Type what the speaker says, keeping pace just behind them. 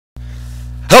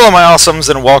Hello my awesomes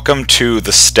and welcome to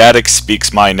The Static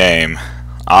Speaks My Name.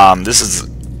 This is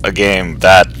a game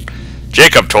that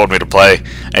Jacob told me to play,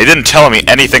 and he didn't tell me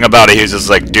anything about it. He was just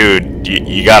like, dude,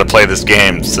 you gotta play this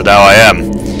game, so now I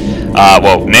am.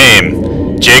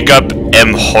 Name, Jacob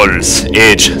M. Holz,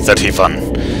 age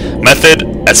 31. Method,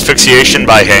 asphyxiation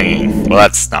by hanging. Well,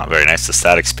 that's not very nice. The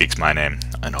Static Speaks My Name,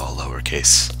 in all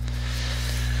lowercase.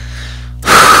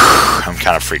 I'm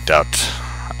kind of freaked out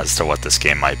as to what this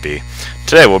game might be.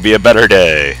 Today will be a better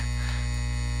day.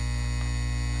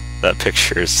 That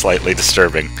picture is slightly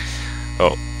disturbing.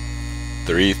 Oh,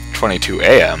 3:22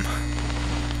 a.m.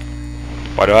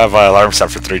 Why do I have my alarm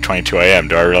set for 3:22 a.m.?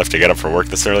 Do I really have to get up for work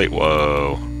this early?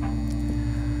 Whoa.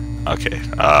 Okay,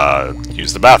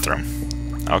 use the bathroom.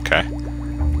 Okay.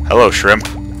 Hello, shrimp.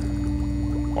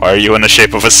 Why are you in the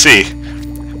shape of a C?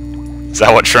 Is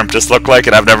that what shrimp just look like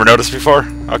and I've never noticed before?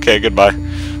 Okay, goodbye.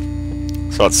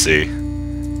 So let's see.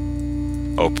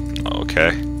 Oh,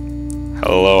 okay.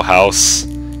 Hello, house.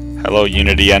 Hello,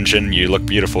 Unity engine. You look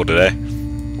beautiful today.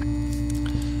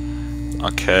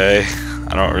 Okay.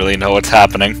 I don't really know what's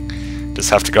happening. Just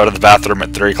have to go to the bathroom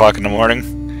at 3 o'clock in the morning.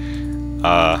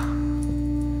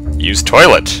 Use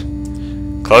toilet.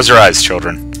 Close your eyes,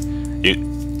 children.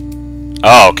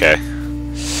 Oh, okay.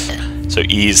 So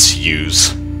ease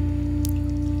use.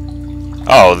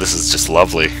 Oh, this is just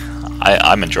lovely.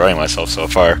 I'm enjoying myself so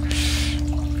far.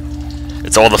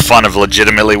 It's all the fun of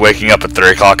legitimately waking up at 3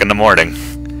 o'clock in the morning.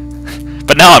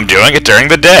 But now I'm doing it during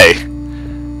the day.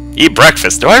 Eat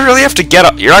breakfast. Do I really have to get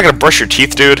up? You're not gonna brush your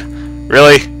teeth, dude?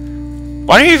 Really?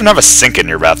 Why don't you even have a sink in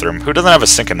your bathroom? Who doesn't have a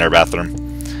sink in their bathroom?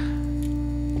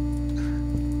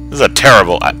 This is a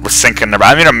terrible sink in their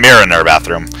bathroom. I mean a mirror in their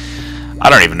bathroom. I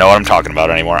don't even know what I'm talking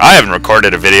about anymore. I haven't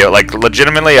recorded a video. Like,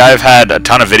 legitimately, I've had a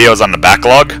ton of videos on the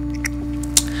backlog.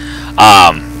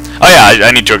 Oh yeah,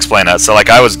 I need to explain that. So,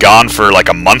 like, I was gone for, like,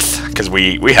 a month, because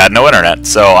we had no internet.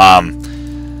 So,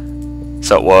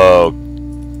 whoa.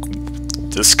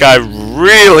 This guy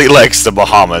really likes the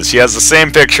Bahamas. He has the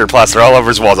same picture plastered all over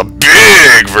his walls. A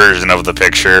big version of the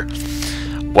picture.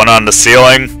 One on the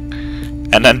ceiling.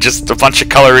 And then just a bunch of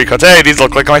color recoats. Hey, these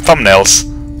look like my thumbnails.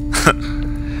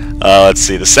 Let's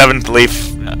see. The seventh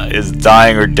leaf is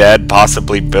dying or dead,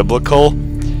 possibly biblical.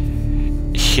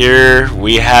 Here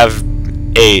we have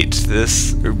 8.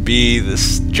 This, or B,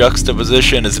 this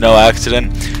juxtaposition is no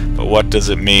accident, but what does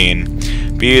it mean?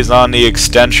 B is on the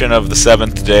extension of the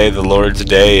 7th day, the Lord's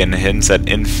day, and hints at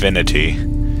infinity.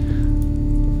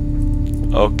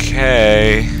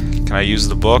 Okay. Can I use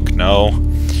the book? No.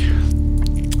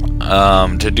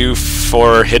 To do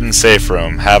for hidden safe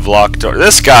room, have locked door.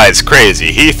 This guy's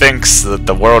crazy. He thinks that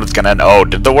the world is gonna end. Oh,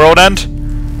 did the world end?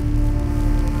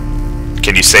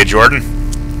 Can you say Jordan?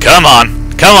 Come on.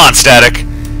 Come on, Static.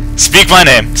 Speak my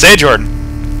name. Say Jordan.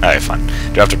 Alright, fine. Do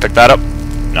I have to pick that up?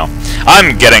 No.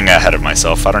 I'm getting ahead of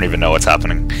myself. I don't even know what's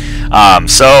happening.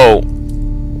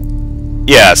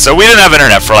 Yeah, so we didn't have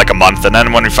internet for like a month, and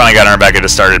then when we finally got internet back, I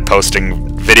just started posting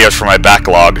videos from my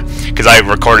backlog, because I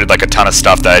recorded like a ton of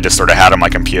stuff that I just sort of had on my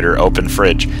computer. Open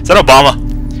fridge. Is that Obama?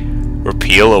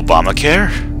 Repeal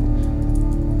Obamacare?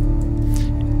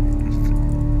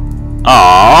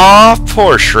 Aww,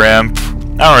 poor shrimp.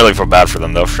 I don't really feel bad for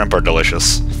them though. Shrimp are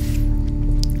delicious.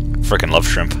 Frickin' love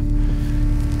shrimp.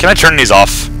 Can I turn these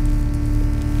off?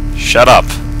 Shut up.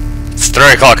 It's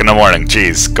 3 o'clock in the morning.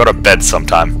 Jeez, go to bed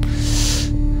sometime.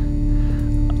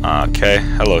 Okay,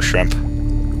 hello shrimp.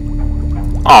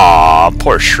 Aww,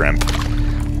 poor shrimp.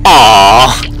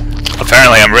 Aww.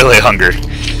 Apparently I'm really hungry.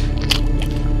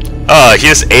 He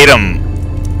just ate them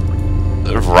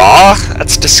raw?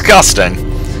 That's disgusting.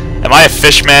 Am I a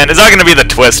fish man? Is that gonna be the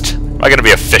twist? Am I gonna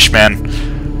be a fish man?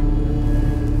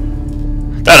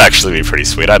 That'd actually be pretty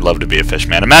sweet. I'd love to be a fish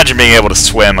man. Imagine being able to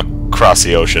swim across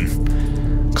the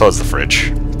ocean. Close the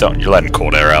fridge. Don't. You're letting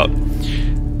cold air out.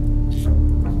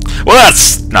 Well,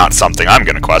 that's not something I'm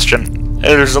gonna question.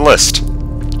 There's a list.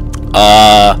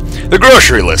 The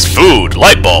grocery list. Food.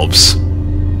 Light bulbs.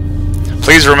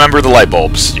 Please remember the light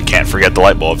bulbs. You can't forget the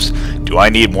light bulbs. Do I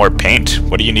need more paint?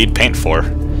 What do you need paint for?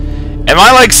 Am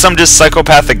I like some just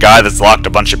psychopathic guy that's locked a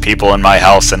bunch of people in my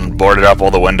house and boarded up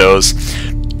all the windows?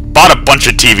 Bought a bunch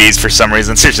of TVs for some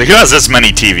reason. Seriously, who has this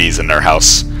many TVs in their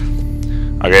house?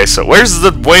 Okay, so where's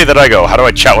the way that I go? How do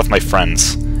I chat with my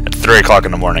friends at 3 o'clock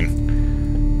in the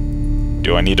morning?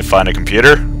 Do I need to find a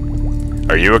computer?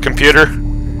 Are you a computer?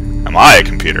 Am I a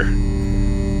computer?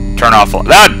 Turn off.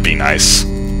 That'd be nice.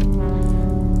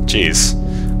 Jeez.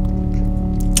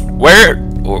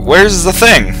 Where's the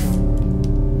thing?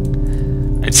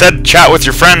 It said chat with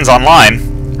your friends online.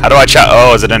 How do I chat?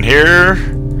 Oh, is it in here?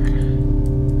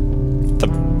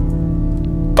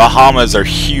 Bahamas are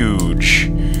huge.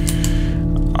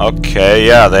 Okay,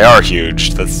 yeah, they are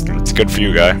huge. That's good for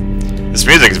you, guy. This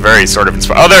music is very sort of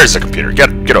inspiring. Oh, there's a computer.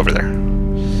 Get over there.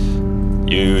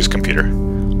 Use computer.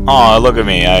 Oh, look at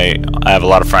me. I have a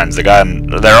lot of friends.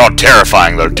 They're all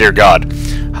terrifying though. Dear God.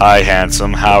 Hi,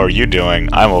 handsome. How are you doing?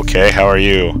 I'm okay. How are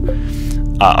you?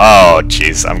 Oh,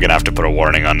 jeez. I'm gonna have to put a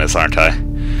warning on this, aren't I?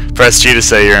 Press G to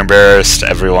say you're embarrassed.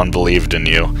 Everyone believed in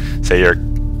you. Say your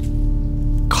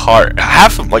car.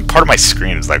 Part of my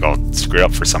screen is like all screwed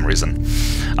up for some reason.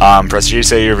 Press G to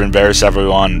say you're embarrassed.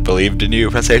 Everyone believed in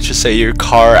you. Press H to say your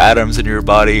car atoms in your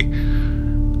body.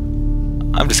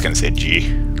 I'm just gonna say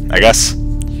G, I guess.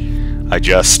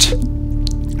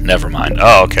 Never mind.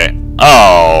 Oh, okay.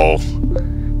 Oh.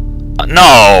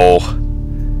 No.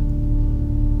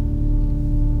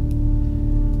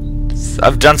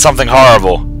 I've done something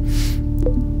horrible.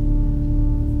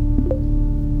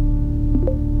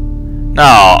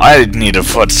 No, I need to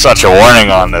put such a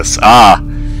warning on this.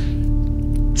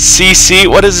 CC,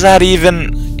 what is that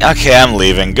even? Okay, I'm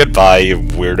leaving. Goodbye, you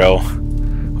weirdo.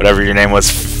 Whatever your name was,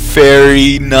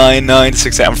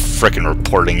 Fairy996. I'm frickin'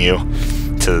 reporting you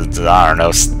to I don't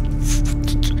know,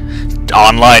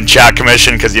 online chat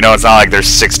commission, because you know it's not like there's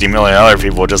 60 million other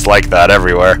people just like that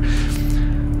everywhere.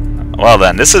 Well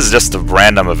then, this is just a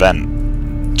random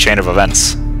event, chain of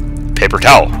events. Paper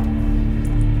towel.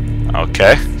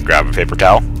 Okay, grab a paper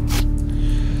towel.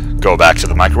 Go back to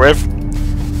the microwave.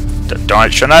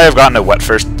 Shouldn't I have gotten it wet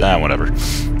first? Whatever.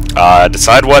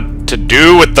 Decide what to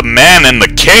do with the man in the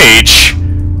cage.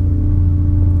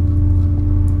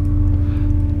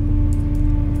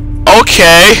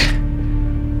 Okay.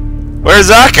 Where's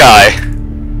that guy?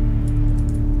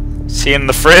 Is he in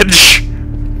the fridge?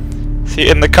 Is he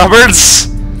in the cupboards?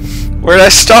 Where'd I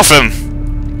stuff him?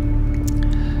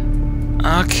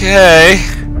 Okay.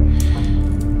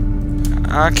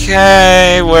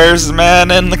 Okay, where's the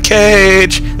man in the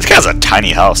cage? This guy's a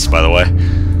tiny house, by the way.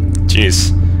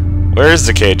 Jeez. Where's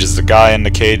the cage? Is the guy in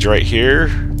the cage right here?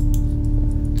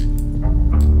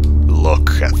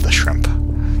 Look at the shrimp.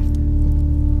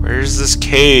 Where's this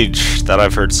cage that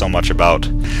I've heard so much about?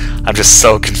 I'm just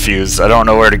so confused. I don't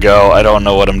know where to go. I don't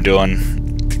know what I'm doing.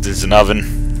 There's an oven.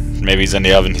 Maybe he's in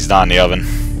the oven. He's not in the oven.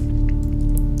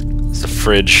 It's a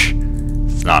fridge.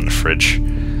 It's not in the fridge.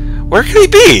 Where could he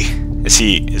be? Is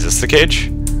this the cage?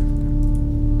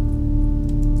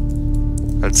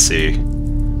 Let's see.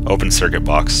 Open circuit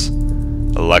box.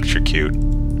 Electrocute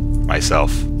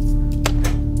myself.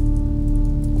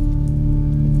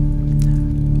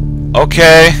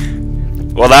 Okay.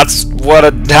 Well, that's what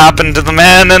had happened to the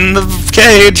man in the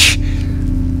cage.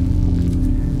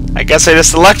 I guess I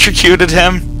just electrocuted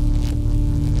him.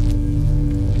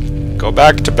 Go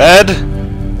back to bed.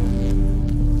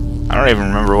 I don't even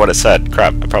remember what it said.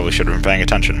 Crap, I probably should have been paying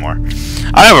attention more.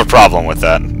 I have a problem with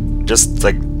that. Just,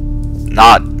 like,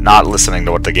 not listening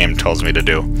to what the game tells me to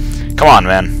do. Come on,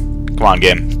 man. Come on,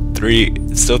 game.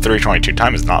 It's still 3:22.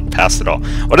 Time is not passed at all.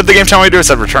 What did the game tell me to do? It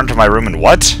said return to my room and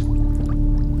what?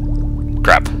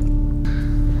 Crap.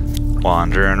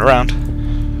 Wandering around.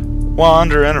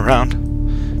 Wandering around.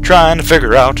 Trying to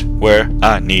figure out where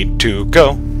I need to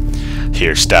go.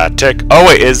 Here's static. Oh,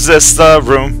 wait, is this the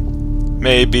room?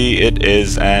 Maybe it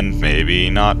is, and maybe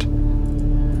not.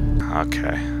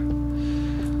 Okay.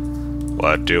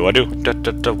 What do I do?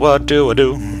 What do I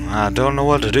do? I don't know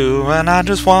what to do, and I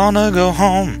just wanna go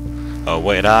home. Oh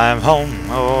wait, I'm home.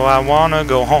 Oh, I wanna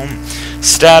go home.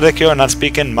 Static, you're not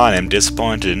speaking. My name,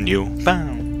 disappointed in you.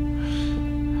 Bow.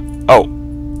 Oh.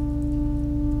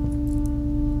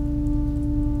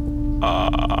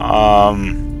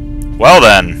 Well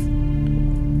then.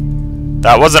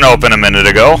 That wasn't open a minute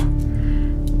ago.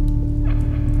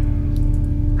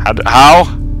 How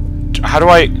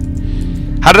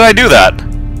did I do that?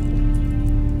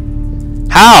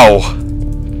 How?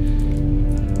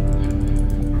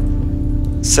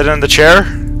 Sit in the chair?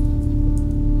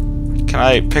 Can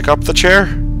I pick up the chair?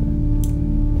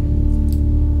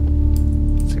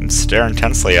 I can stare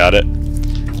intensely at it.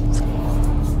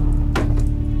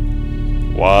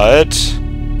 What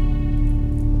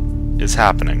is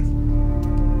happening?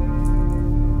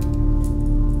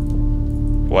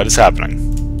 What is happening?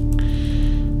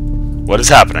 What is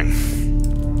happening?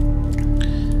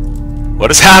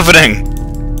 What is happening?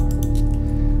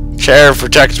 Chair,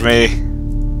 protect me.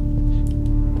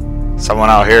 Someone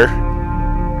out here?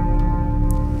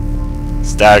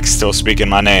 Static's still speaking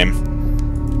my name.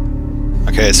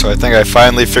 Okay, so I think I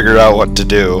finally figured out what to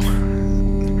do.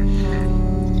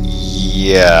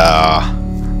 Yeah.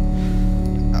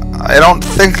 I don't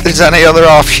think there's any other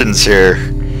options here.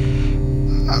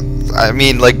 I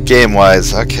mean, like,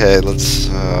 game-wise. Okay, let's,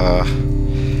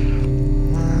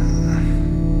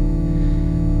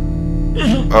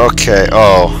 Okay,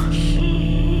 oh,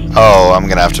 I'm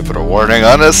gonna have to put a warning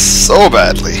on this so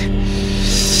badly.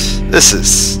 This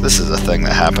is a thing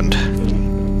that happened.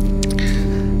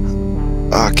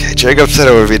 Okay, Jacob said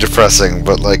it would be depressing,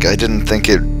 but like I didn't think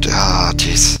it. Ah,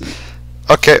 jeez.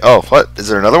 Okay. Oh, what? Is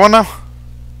there another one now?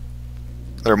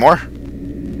 Are there more?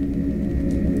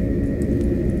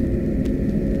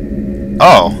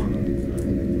 Oh.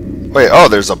 Wait. Oh,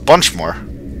 there's a bunch more.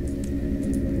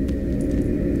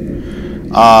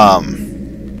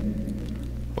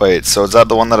 Wait. So is that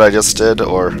the one that I just did,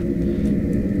 or?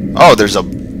 Oh, there's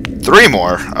 3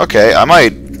 more. Okay, I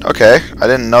might. Okay, I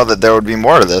didn't know that there would be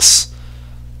more to this.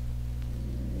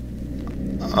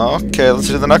 Okay, let's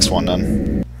do the next one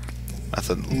then.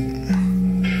 Method.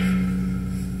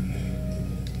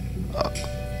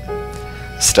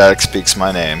 Static speaks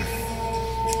my name.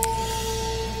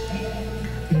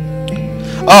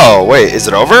 Oh, wait, is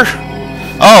it over?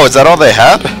 Oh, is that all they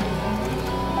had?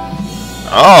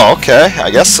 Oh, okay, I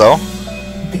guess so.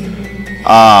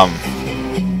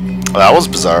 That was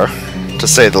bizarre, to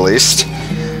say the least.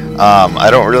 I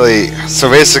don't really... So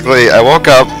basically, I woke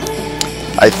up,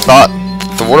 I thought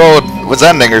the world was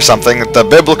ending or something. The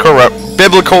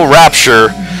biblical rapture.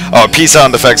 Oh, P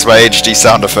sound effects by HD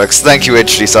sound effects. Thank you,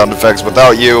 HD sound effects.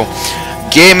 Without you,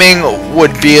 gaming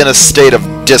would be in a state of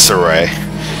disarray.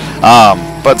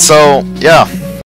 But so, yeah.